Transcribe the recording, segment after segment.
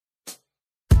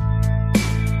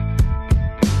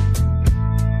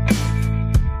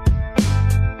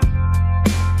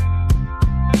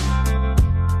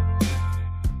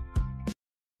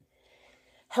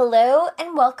Hello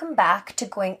and welcome back to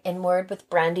Going Inward with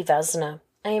Brandy Vesna.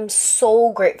 I am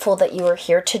so grateful that you are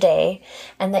here today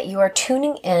and that you are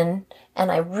tuning in,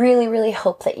 and I really, really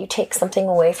hope that you take something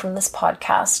away from this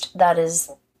podcast that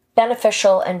is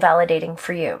beneficial and validating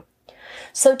for you.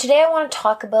 So today I want to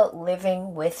talk about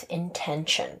living with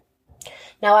intention.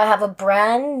 Now I have a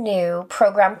brand new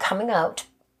program coming out,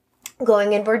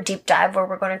 Going Inward Deep Dive, where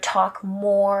we're going to talk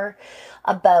more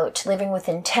about living with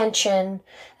intention,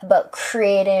 about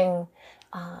creating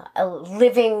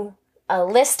a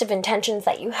list of intentions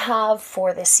that you have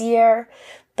for this year.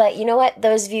 But you know what?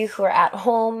 Those of you who are at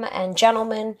home and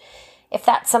gentlemen, if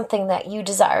that's something that you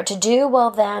desire to do,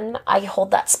 well then I hold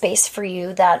that space for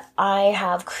you, that I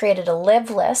have created a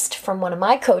live list from one of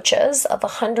my coaches of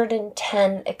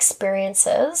 110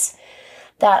 experiences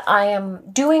that I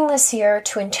am doing this year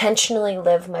to intentionally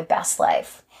live my best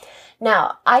life.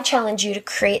 Now, I challenge you to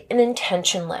create an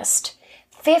intention list.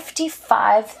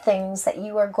 55 things that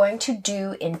you are going to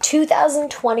do in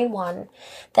 2021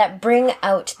 that bring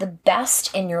out the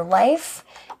best in your life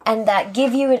and that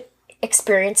give you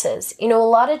experiences. You know, a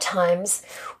lot of times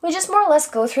we just more or less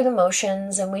go through the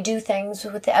motions and we do things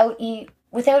without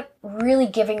really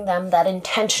giving them that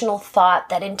intentional thought,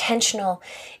 that intentional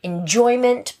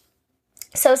enjoyment.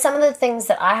 So some of the things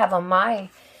that I have on my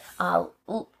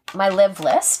live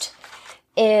list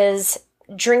is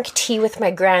drink tea with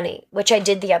my granny, which I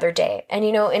did the other day. And,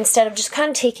 you know, instead of just kind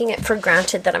of taking it for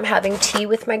granted that I'm having tea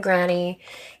with my granny,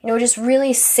 you know, just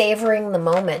really savoring the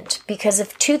moment. Because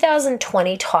if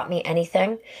 2020 taught me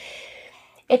anything,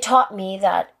 it taught me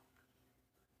that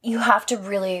I have to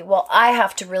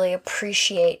really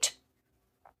appreciate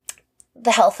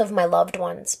the health of my loved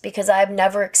ones, because I've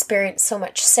never experienced so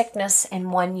much sickness in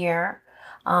 1 year.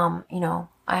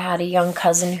 I had a young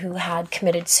cousin who had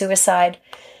committed suicide.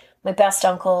 My best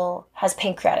uncle has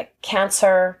pancreatic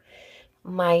cancer.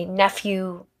 My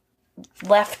nephew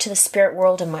left to the spirit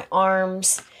world in my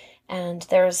arms. And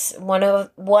there's one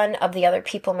of the other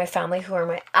people in my family who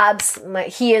are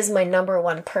he is my number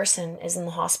one person, is in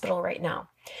the hospital right now.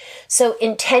 So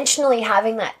intentionally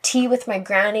having that tea with my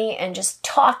granny and just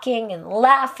talking and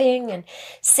laughing and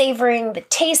savoring the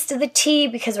taste of the tea,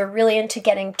 because we're really into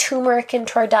getting turmeric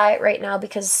into our diet right now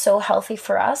because it's so healthy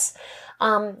for us.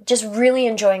 Just really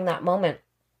enjoying that moment.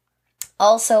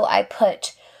 Also, I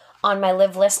put on my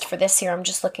live list for this year, I'm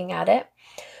just looking at it,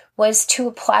 was to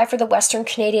apply for the Western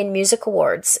Canadian Music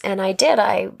Awards. And I did.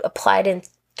 I applied in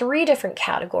 3 different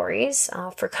categories,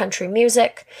 for country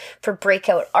music, for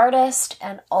breakout artist,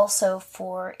 and also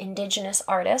for Indigenous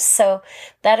artists. So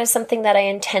that is something that I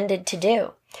intended to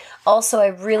do. Also, I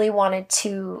really wanted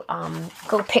to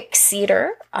go pick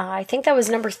cedar. I think that was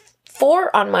number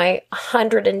 4 on my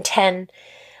 110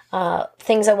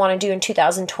 things I want to do in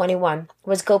 2021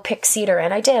 was go pick cedar.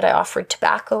 And I did. I offered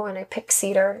tobacco and I picked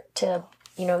cedar to,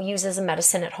 use as a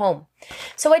medicine at home.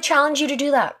 So I challenge you to do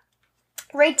that.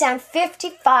 Write down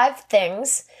 55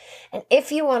 things, and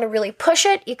if you want to really push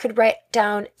it, you could write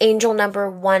down angel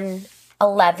number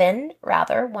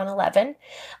 111,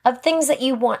 of things that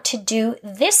you want to do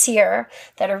this year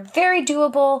that are very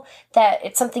doable, that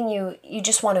it's something you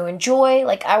just want to enjoy.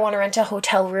 Like, I want to rent a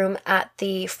hotel room at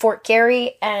the Fort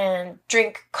Garry and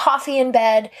drink coffee in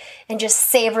bed and just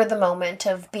savor the moment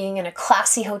of being in a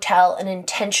classy hotel and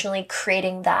intentionally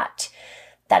creating that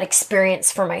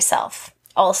experience for myself.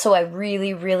 Also, I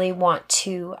really, really want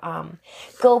to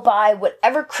go buy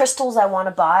whatever crystals I want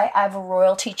to buy. I have a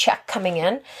royalty check coming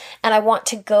in, and I want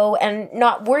to go and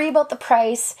not worry about the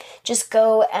price. Just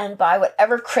go and buy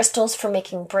whatever crystals for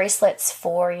making bracelets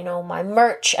for, my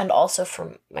merch, and also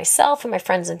for myself and my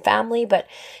friends and family. But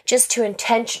just to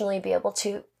intentionally be able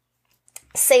to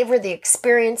savor the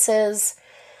experiences,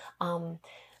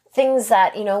 things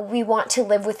that, we want to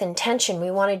live with intention. We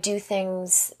want to do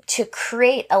things to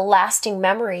create a lasting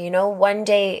memory, one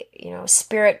day,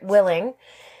 spirit willing.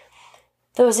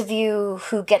 Those of you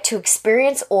who get to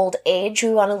experience old age,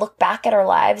 we want to look back at our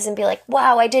lives and be like,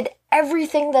 wow, I did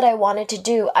everything that I wanted to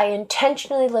do. I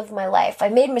intentionally lived my life. I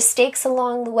made mistakes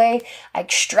along the way. I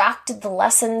extracted the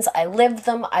lessons. I lived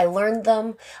them. I learned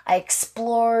them. I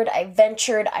explored. I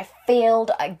ventured. I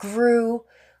failed. I grew.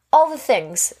 All the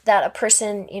things that a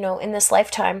person, in this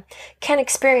lifetime can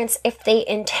experience if they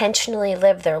intentionally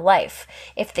live their life,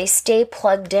 if they stay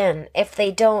plugged in, if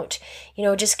they don't,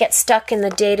 just get stuck in the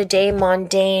day-to-day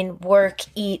mundane work,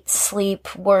 eat,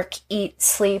 sleep, work, eat,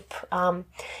 sleep.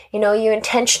 You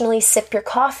intentionally sip your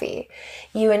coffee.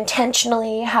 You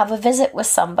intentionally have a visit with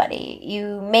somebody.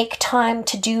 You make time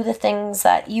to do the things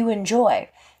that you enjoy.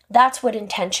 That's what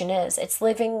intention is. It's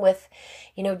living with,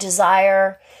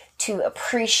 desire, to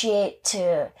appreciate,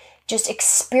 to just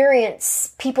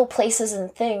experience people, places,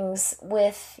 and things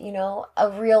with,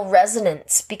 a real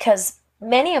resonance. Because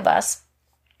many of us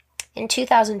in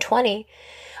 2020,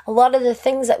 a lot of the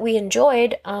things that we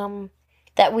enjoyed,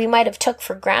 that we might have took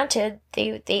for granted,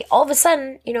 they all of a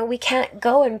sudden, we can't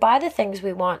go and buy the things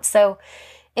we want. So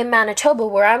in Manitoba,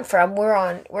 where I'm from,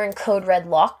 we're in code red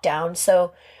lockdown.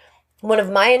 So one of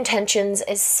my intentions,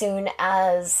 as soon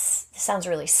as, this sounds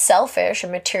really selfish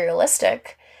and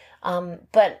materialistic,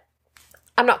 but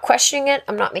I'm not questioning it.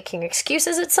 I'm not making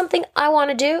excuses. It's something I want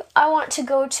to do. I want to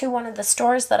go to one of the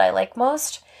stores that I like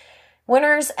most,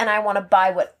 Winners, and I want to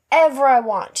buy whatever I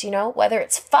want, whether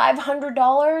it's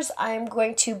 $500, I'm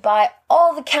going to buy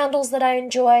all the candles that I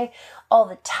enjoy, all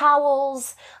the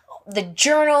towels, the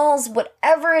journals,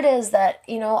 whatever it is that,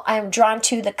 I'm drawn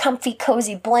to, the comfy,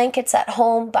 cozy blankets at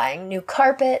home, buying new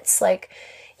carpets. Like,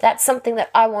 that's something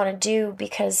that I want to do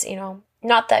because,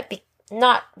 not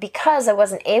because I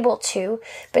wasn't able to,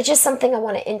 but just something I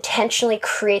want to intentionally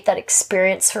create that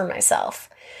experience for myself.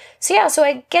 So yeah,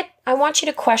 I want you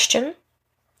to question,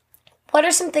 what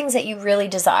are some things that you really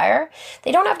desire?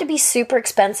 They don't have to be super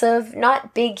expensive,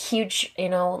 not big, huge,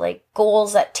 like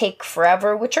goals that take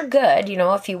forever, which are good,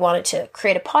 if you wanted to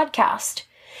create a podcast.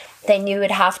 Then you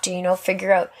would have to,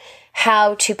 figure out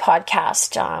how to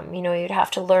podcast. You'd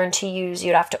have to learn to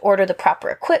you'd have to order the proper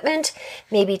equipment,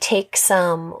 maybe take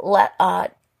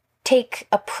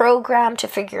a program to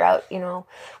figure out,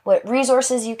 what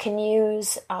resources you can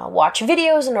use, watch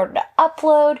videos in order to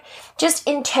upload, just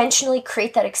intentionally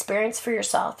create that experience for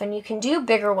yourself. And you can do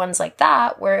bigger ones like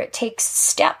that, where it takes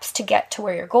steps to get to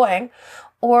where you're going.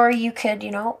 Or you could,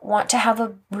 want to have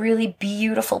a really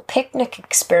beautiful picnic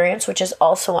experience, which is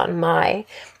also on my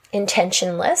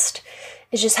intention list,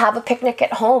 is just have a picnic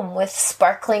at home with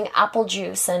sparkling apple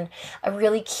juice and a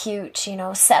really cute,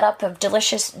 setup of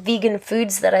delicious vegan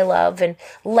foods that I love, and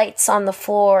lights on the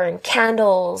floor and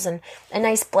candles and a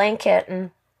nice blanket,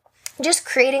 and just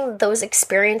creating those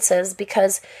experiences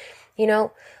because,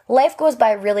 life goes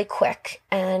by really quick,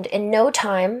 and in no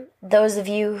time, those of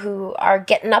you who are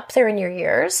getting up there in your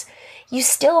years, you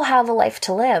still have a life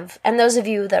to live. And those of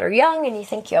you that are young and you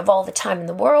think you have all the time in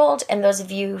the world, and those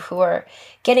of you who are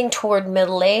getting toward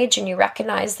middle age and you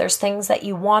recognize there's things that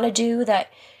you want to do that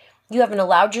you haven't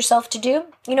allowed yourself to do.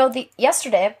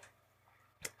 Yesterday,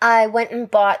 I went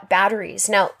and bought batteries.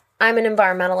 Now, I'm an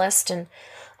environmentalist, and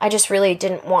I just really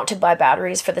didn't want to buy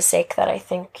batteries for the sake that I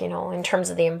think, in terms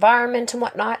of the environment and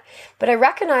whatnot. But I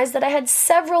recognized that I had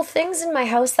several things in my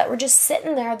house that were just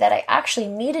sitting there that I actually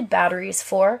needed batteries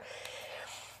for.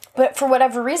 But for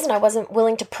whatever reason, I wasn't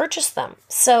willing to purchase them.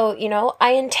 So,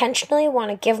 I intentionally want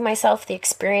to give myself the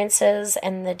experiences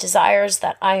and the desires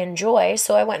that I enjoy.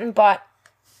 So I went and bought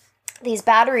these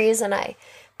batteries, and I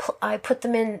put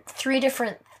them in 3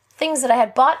 different things that I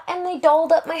had bought, and they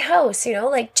dolled up my house,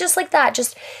 just like that.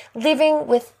 Just living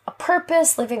with a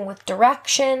purpose, living with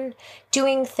direction,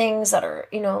 doing things that are,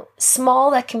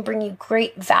 small, that can bring you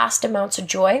great, vast amounts of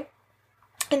joy,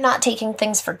 and not taking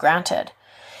things for granted.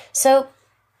 So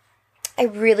I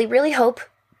really, really hope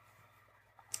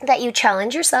that you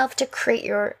challenge yourself to create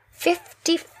your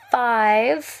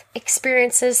 55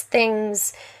 experiences,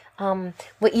 things,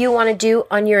 what you want to do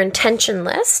on your intention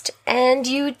list. And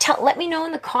you let me know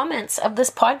in the comments of this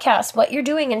podcast what you're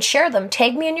doing, and share them.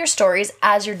 Tag me in your stories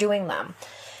as you're doing them,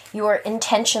 your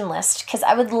intention list, because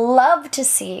I would love to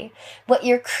see what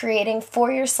you're creating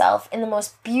for yourself in the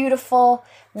most beautiful,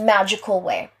 magical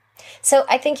way. So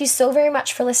I thank you so very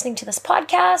much for listening to this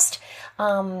podcast.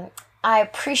 I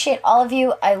appreciate all of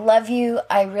you. I love you.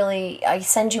 I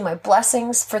send you my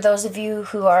blessings for those of you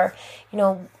who are,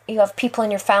 you have people in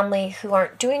your family who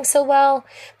aren't doing so well,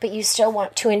 but you still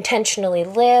want to intentionally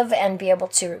live and be able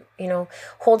to,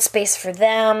 hold space for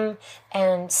them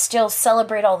and still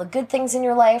celebrate all the good things in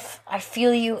your life. I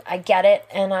feel you. I get it.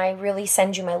 And I really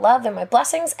send you my love and my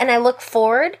blessings. And I look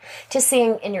forward to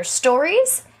seeing in your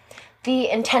stories the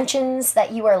intentions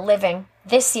that you are living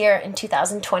this year in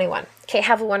 2021. Okay,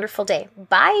 have a wonderful day.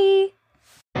 Bye.